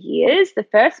over the years. The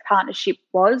first partnership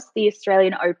was the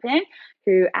Australian Open,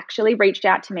 who actually reached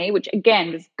out to me, which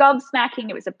again was gobsmacking.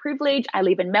 It was a privilege. I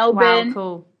live in Melbourne. Wow,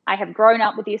 cool. I have grown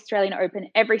up with the Australian Open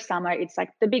every summer. It's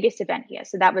like the biggest event here.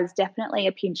 So that was definitely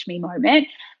a pinch me moment.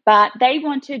 But they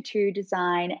wanted to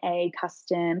design a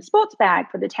custom sports bag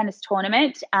for the tennis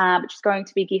tournament, which is going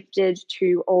to be gifted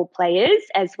to all players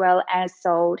as well as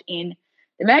sold in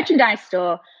the merchandise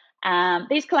store.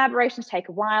 These collaborations take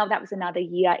a while. That was another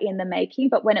year in the making.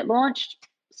 But when it launched,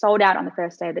 sold out on the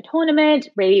first day of the tournament.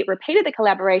 We repeated the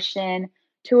collaboration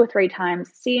 2 or 3 times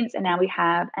since, and now we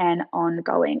have an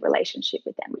ongoing relationship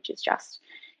with them, which is just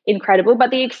incredible.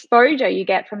 But the exposure you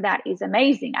get from that is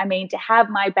amazing. I mean, to have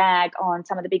my bag on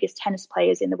some of the biggest tennis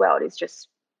players in the world is just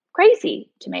crazy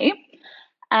to me.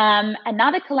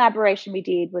 Another collaboration we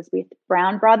did was with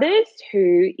Brown Brothers,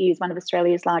 who is one of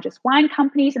Australia's largest wine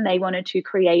companies, and they wanted to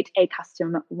create a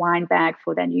custom wine bag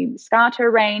for their new Moscato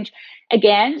range.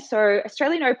 Again, so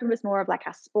Australian Open was more of like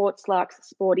a sports luxe,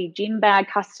 sporty gin bag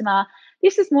customer.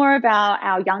 This is more about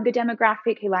our younger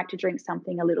demographic who like to drink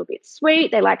something a little bit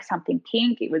sweet. They like something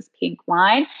pink. It was pink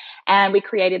wine. And we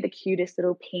created the cutest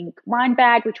little pink wine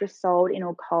bag, which was sold in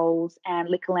all Coles and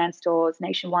Liquorland stores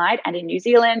nationwide and in New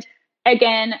Zealand.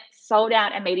 Again, sold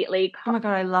out immediately. Oh my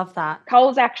God, I love that.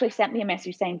 Coles actually sent me a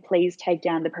message saying, please take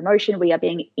down the promotion. We are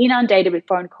being inundated with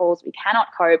phone calls. We cannot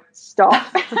cope.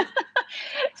 Stop.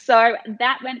 So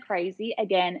that went crazy.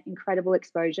 Again, incredible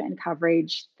exposure and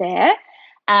coverage there.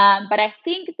 But I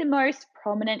think the most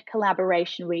prominent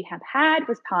collaboration we have had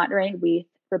was partnering with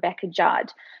Rebecca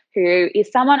Judd, who is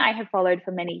someone I have followed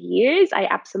for many years. I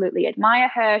absolutely admire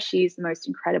her. She's the most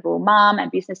incredible mom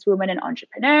and businesswoman and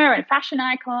entrepreneur and fashion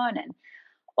icon and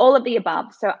all of the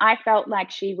above. So I felt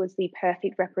like she was the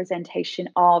perfect representation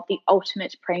of the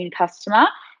ultimate Prene customer.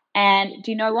 And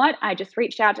do you know what? I just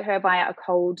reached out to her via a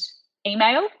cold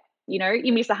email. You know,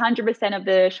 you miss 100% of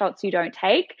the shots you don't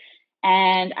take.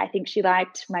 And I think she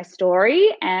liked my story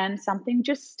and something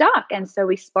just stuck. And so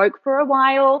we spoke for a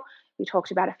while. We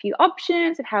talked about a few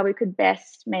options of how we could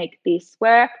best make this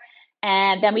work.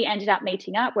 And then we ended up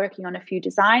meeting up, working on a few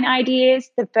design ideas.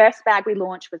 The first bag we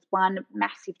launched was one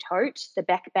massive tote, the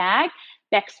Beck bag.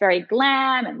 Beck's very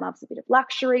glam and loves a bit of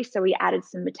luxury. So we added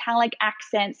some metallic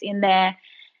accents in there.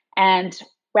 And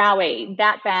wowee,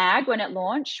 that bag, when it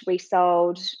launched, we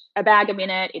sold a bag a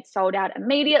minute. It sold out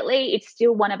immediately. It's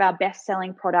still one of our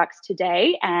best-selling products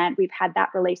today, and we've had that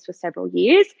released for several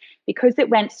years. Because it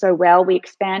went so well, we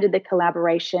expanded the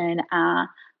collaboration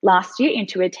last year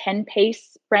into a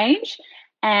 10-piece range.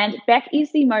 And Beck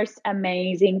is the most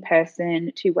amazing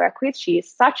person to work with. She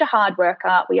is such a hard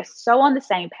worker. We are so on the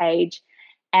same page.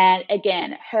 And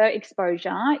again, her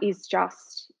exposure is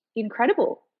just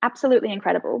incredible. Absolutely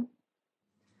incredible.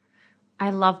 I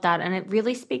love that. And it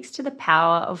really speaks to the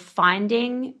power of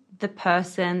finding the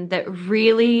person that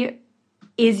really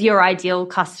is your ideal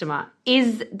customer,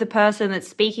 is the person that's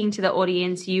speaking to the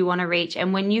audience you want to reach.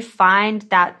 And when you find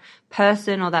that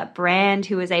person or that brand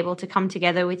who is able to come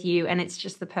together with you and it's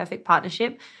just the perfect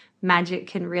partnership, magic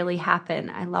can really happen.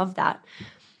 I love that.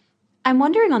 I'm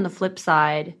wondering on the flip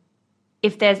side,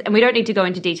 if there's, and we don't need to go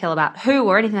into detail about who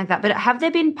or anything like that, but have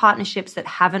there been partnerships that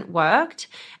haven't worked?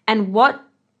 And what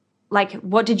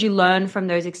did you learn from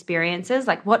those experiences?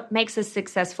 Like, what makes a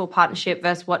successful partnership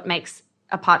versus what makes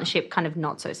a partnership kind of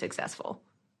not so successful?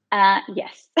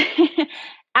 Yes,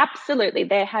 absolutely.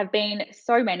 There have been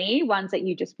so many ones that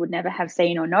you just would never have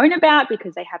seen or known about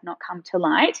because they have not come to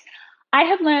light. I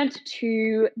have learned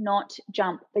to not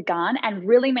jump the gun and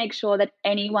really make sure that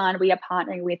anyone we are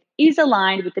partnering with is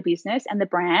aligned with the business and the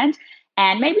brand,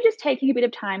 and maybe just taking a bit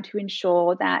of time to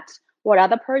ensure that what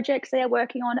other projects they are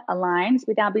working on aligns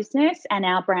with our business and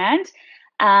our brand.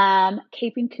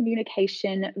 Keeping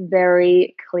communication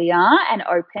very clear and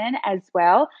open as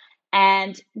well,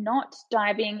 and not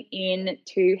diving in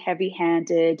too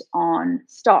heavy-handed on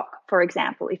stock, for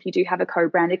example, if you do have a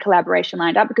co-branded collaboration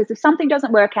lined up, because if something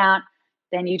doesn't work out,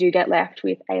 then you do get left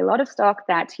with a lot of stock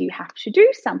that you have to do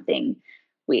something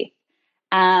with.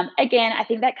 Again, I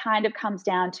think that kind of comes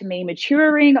down to me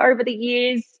maturing over the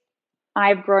years.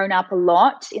 I've grown up a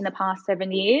lot in the past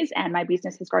 7 years, and my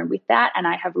business has grown with that. And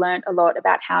I have learned a lot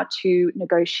about how to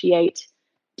negotiate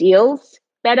deals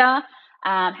better,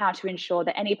 how to ensure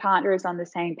that any partner is on the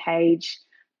same page.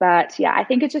 But yeah, I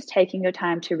think it's just taking your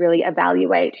time to really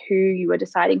evaluate who you are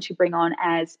deciding to bring on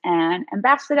as an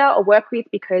ambassador or work with,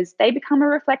 because they become a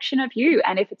reflection of you.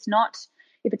 And if it's not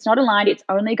aligned, it's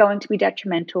only going to be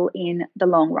detrimental in the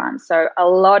long run. So a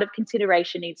lot of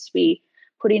consideration needs to be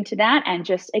put into that, and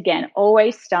just, again,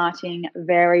 always starting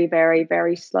very, very,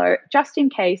 very slow, just in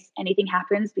case anything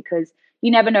happens, because you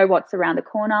never know what's around the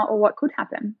corner or what could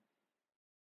happen.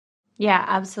 Yeah,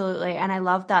 absolutely. And I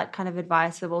love that kind of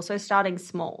advice of also starting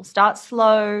small. Start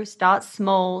slow, start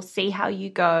small, see how you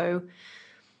go.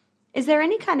 Is there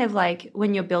any kind of, like,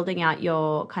 when you're building out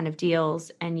your kind of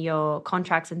deals and your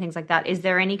contracts and things like that, is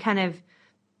there any kind of,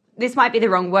 this might be the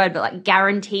wrong word, but like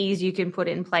guarantees you can put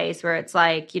in place where it's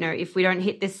like, if we don't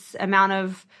hit this amount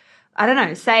of, I don't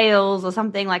know, sales or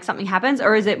something, like something happens?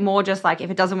 Or is it more just like,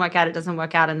 if it doesn't work out, it doesn't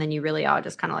work out, and then you really are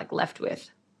just kind of like left with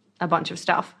a bunch of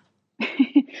stuff?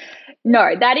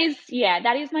 No, that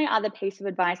is my other piece of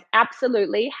advice.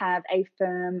 Absolutely have a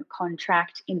firm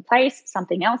contract in place.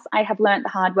 Something else I have learned the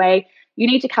hard way: you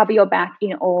need to cover your back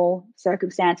in all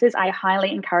circumstances. I highly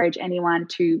encourage anyone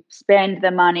to spend the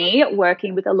money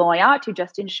working with a lawyer to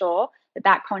just ensure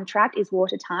that contract is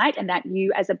watertight and that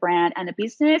you as a brand and a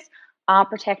business are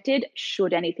protected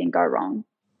should anything go wrong.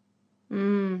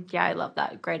 Yeah, I love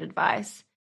that. Great advice.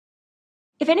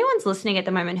 If anyone's listening at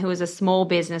the moment who is a small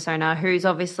business owner who's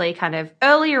obviously kind of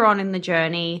earlier on in the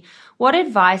journey, what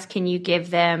advice can you give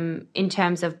them in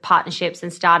terms of partnerships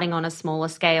and starting on a smaller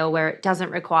scale where it doesn't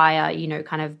require,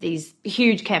 kind of these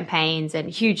huge campaigns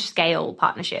and huge scale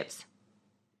partnerships?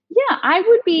 Yeah, I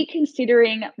would be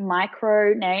considering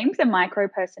micro names and micro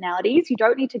personalities. You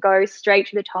don't need to go straight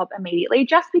to the top immediately,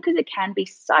 just because it can be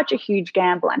such a huge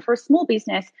gamble. And for a small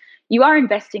business, you are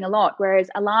investing a lot,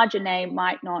 whereas a larger name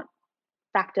might not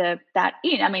factor that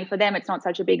in. I mean, for them, it's not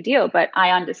such a big deal, but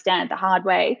I understand the hard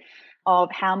way of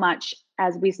how much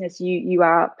as a business you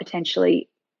are potentially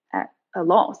at a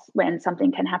loss when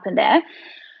something can happen there.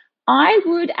 I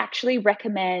would actually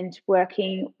recommend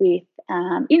working with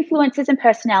influencers and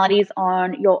personalities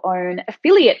on your own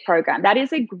affiliate program. That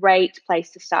is a great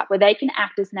place to start, where they can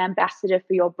act as an ambassador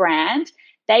for your brand.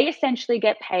 They essentially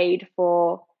get paid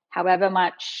for however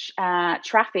much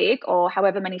traffic or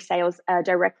however many sales are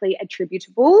directly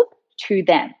attributable to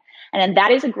them. And then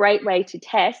that is a great way to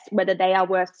test whether they are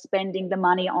worth spending the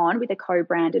money on with a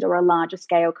co-branded or a larger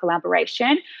scale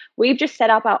collaboration. We've just set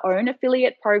up our own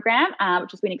affiliate program,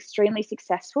 which has been extremely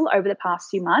successful over the past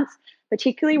few months,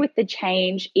 particularly with the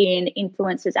change in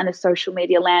influencers and the social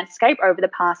media landscape over the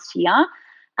past year.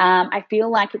 I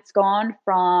feel like it's gone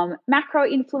from macro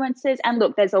influencers, and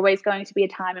look, there's always going to be a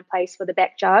time and place for the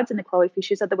Beck Judds and the Chloe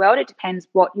Fishers of the world. It depends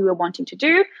what you are wanting to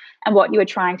do and what you are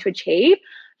trying to achieve.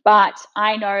 But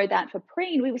I know that for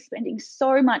Prene, we were spending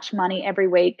so much money every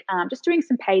week just doing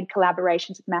some paid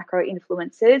collaborations with macro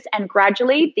influencers, and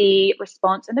gradually the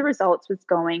response and the results was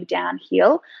going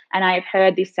downhill. And I have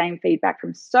heard this same feedback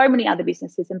from so many other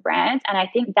businesses and brands. And I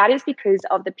think that is because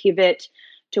of the pivot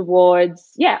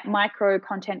towards, micro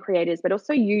content creators, but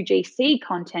also UGC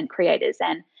content creators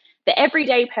and the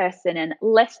everyday person and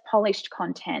less polished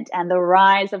content and the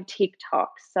rise of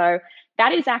TikTok. So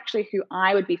that is actually who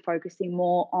I would be focusing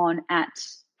more on at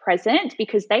present,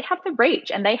 because they have the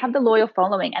reach and they have the loyal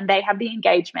following and they have the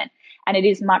engagement, and it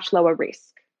is much lower risk.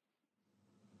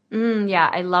 Yeah,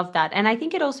 I love that. And I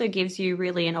think it also gives you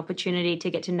really an opportunity to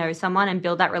get to know someone and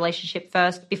build that relationship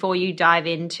first before you dive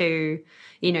into,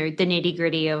 the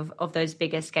nitty-gritty of those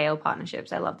bigger scale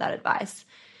partnerships. I love that advice.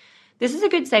 This is a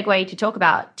good segue to talk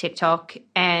about TikTok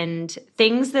and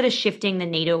things that are shifting the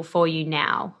needle for you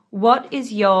now. What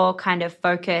is your kind of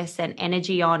focus and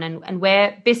energy on, and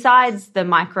where, besides the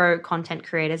micro content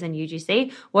creators and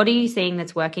UGC, what are you seeing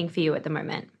that's working for you at the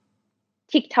moment?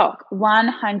 TikTok,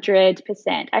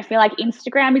 100%. I feel like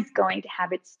Instagram is going to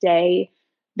have its day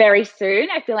very soon.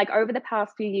 I feel like over the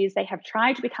past few years, they have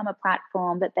tried to become a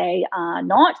platform that they are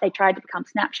not. They tried to become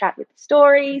Snapchat with the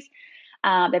stories.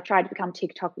 They've tried to become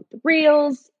TikTok with the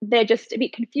reels. They're just a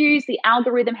bit confused. The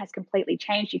algorithm has completely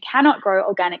changed. You cannot grow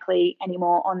organically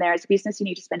anymore on there as a business. You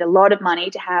need to spend a lot of money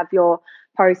to have your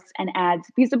posts and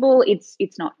ads visible. It's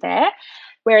not fair.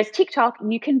 Whereas TikTok,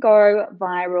 you can go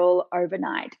viral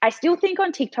overnight. I still think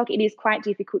on TikTok, it is quite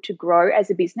difficult to grow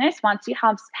as a business. Once you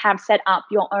have set up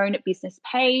your own business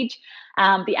page,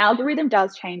 the algorithm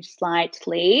does change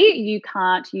slightly. You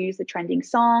can't use the trending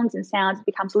songs and sounds. It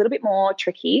becomes a little bit more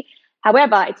tricky.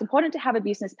 However, it's important to have a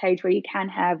business page where you can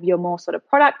have your more sort of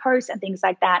product posts and things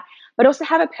like that, but also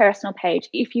have a personal page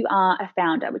if you are a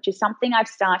founder, which is something I've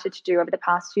started to do over the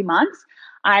past few months.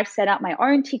 I've set up my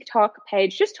own TikTok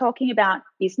page just talking about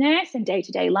business and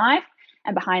day-to-day life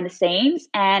and behind the scenes,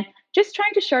 and just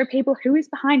trying to show people who is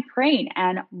behind Prene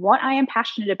and what I am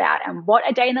passionate about and what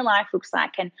a day in the life looks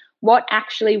like and what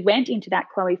actually went into that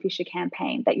Chloe Fisher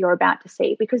campaign that you're about to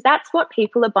see, because that's what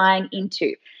people are buying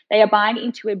into. They are buying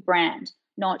into a brand,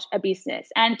 not a business.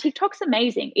 And TikTok's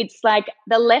amazing. It's like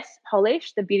the less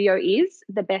polished the video is,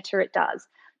 the better it does.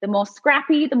 The more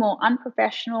scrappy, the more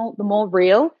unprofessional, the more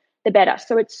real, the better.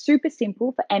 So it's super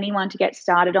simple for anyone to get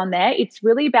started on there. It's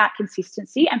really about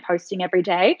consistency and posting every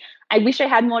day. I wish I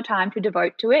had more time to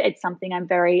devote to it. It's something I'm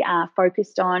very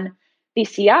focused on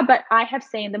this year, but I have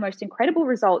seen the most incredible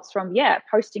results from,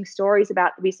 posting stories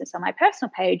about the business on my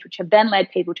personal page, which have then led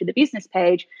people to the business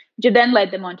page, which have then led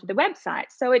them onto the website.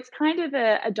 So it's kind of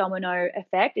a domino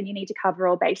effect, and you need to cover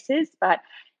all bases. But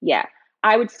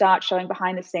I would start showing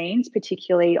behind the scenes,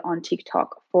 particularly on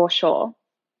TikTok for sure.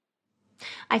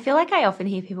 I feel like I often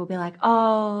hear people be like,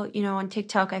 on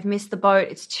TikTok, I've missed the boat.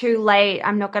 It's too late.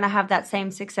 I'm not going to have that same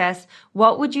success.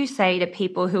 What would you say to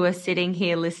people who are sitting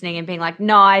here listening and being like,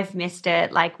 no, I've missed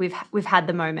it. Like we've had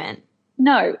the moment.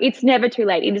 No, it's never too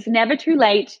late. It is never too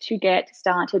late to get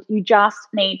started. You just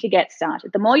need to get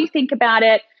started. The more you think about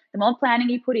it, the more planning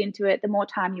you put into it, the more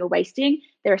time you're wasting.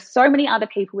 There are so many other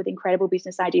people with incredible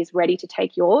business ideas ready to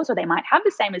take yours, or they might have the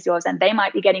same as yours, and they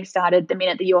might be getting started the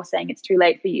minute that you're saying it's too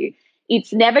late for you.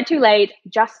 It's never too late.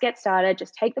 Just get started.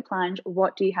 Just take the plunge.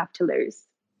 What do you have to lose?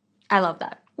 I love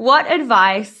that. What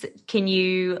advice can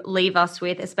you leave us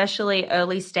with, especially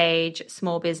early stage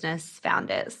small business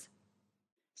founders?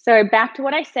 So back to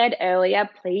what I said earlier,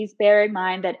 please bear in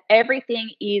mind that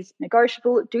everything is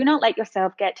negotiable. Do not let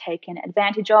yourself get taken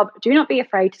advantage of. Do not be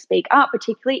afraid to speak up,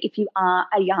 particularly if you are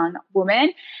a young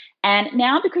woman. And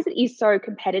now, because it is so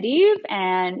competitive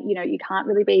and, you can't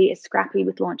really be as scrappy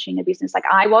with launching a business like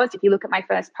I was. If you look at my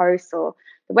first post or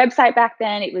the website back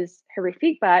then, it was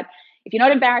horrific. But if you're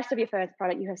not embarrassed of your first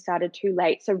product, you have started too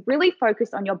late. So really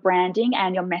focus on your branding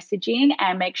and your messaging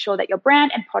and make sure that your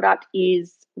brand and product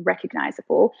is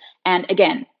recognizable. And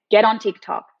again, get on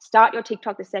TikTok. Start your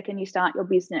TikTok the second you start your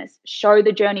business. Show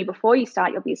the journey before you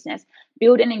start your business.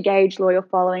 Build an engaged, loyal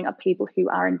following of people who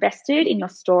are invested in your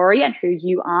story and who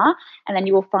you are. And then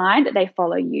you will find that they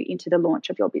follow you into the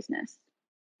launch of your business.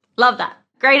 Love that.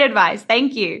 Great advice.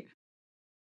 Thank you.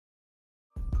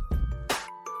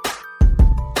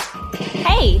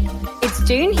 Hey, it's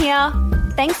June here.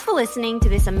 Thanks for listening to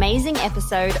this amazing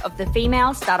episode of the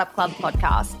Female Startup Club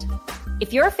podcast.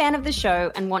 If you're a fan of the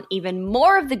show and want even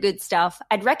more of the good stuff,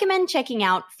 I'd recommend checking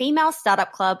out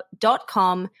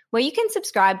femalestartupclub.com, where you can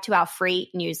subscribe to our free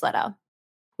newsletter.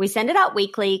 We send it out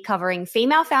weekly, covering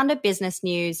female founder business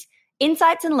news,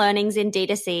 insights and learnings in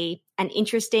D2C, and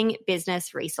interesting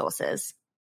business resources.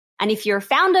 And if you're a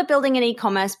founder building an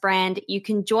e-commerce brand, you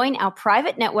can join our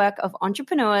private network of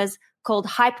entrepreneurs called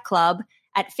Hype Club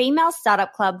at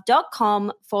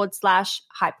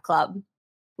femalestartupclub.com/Hype Club.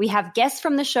 We have guests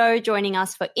from the show joining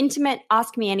us for intimate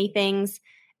Ask Me Anythings,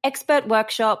 expert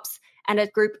workshops, and a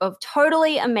group of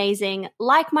totally amazing,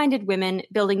 like-minded women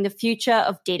building the future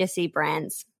of D2C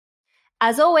brands.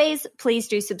 As always, please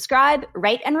do subscribe,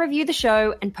 rate and review the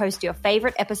show, and post your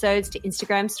favorite episodes to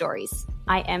Instagram stories.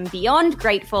 I am beyond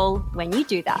grateful when you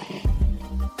do that.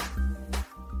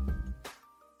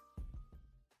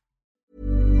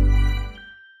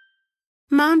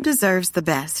 Mom deserves the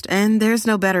best, and there's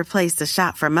no better place to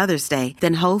shop for Mother's Day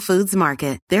than Whole Foods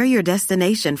Market. They're your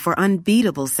destination for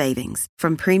unbeatable savings,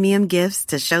 from premium gifts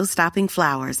to show-stopping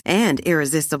flowers and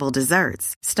irresistible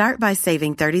desserts. Start by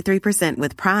saving 33%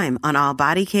 with Prime on all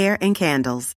body care and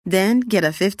candles. Then get a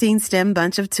 15-stem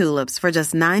bunch of tulips for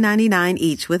just $9.99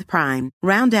 each with Prime.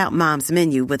 Round out Mom's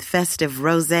menu with festive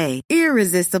rosé,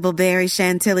 irresistible berry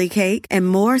chantilly cake, and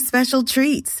more special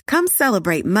treats. Come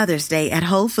celebrate Mother's Day at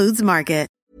Whole Foods Market.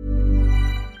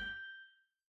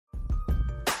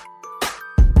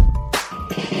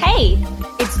 Hey,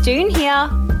 it's June here.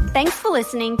 Thanks for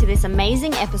listening to this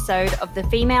amazing episode of the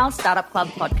Female Startup Club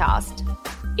podcast.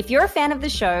 If you're a fan of the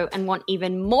show and want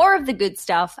even more of the good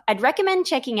stuff, I'd recommend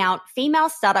checking out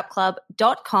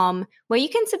femalestartupclub.com, where you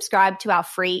can subscribe to our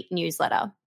free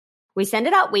newsletter. We send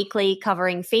it out weekly,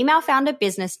 covering female founder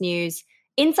business news,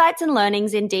 insights and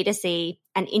learnings in D2C,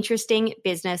 and interesting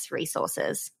business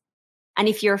resources. And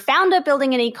if you're a founder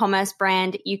building an e-commerce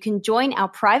brand, you can join our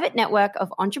private network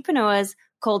of entrepreneurs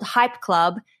called Hype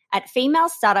Club at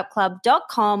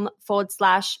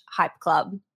femalestartupclub.com/Hype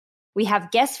Club. We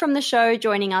have guests from the show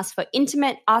joining us for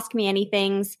intimate Ask Me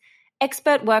Anythings,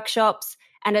 expert workshops,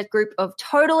 and a group of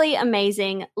totally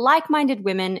amazing, like-minded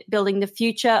women building the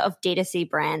future of D2C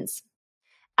brands.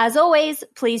 As always,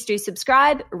 please do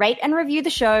subscribe, rate and review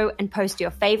the show, and post your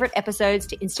favorite episodes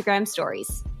to Instagram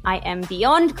stories. I am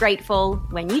beyond grateful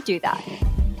when you do that.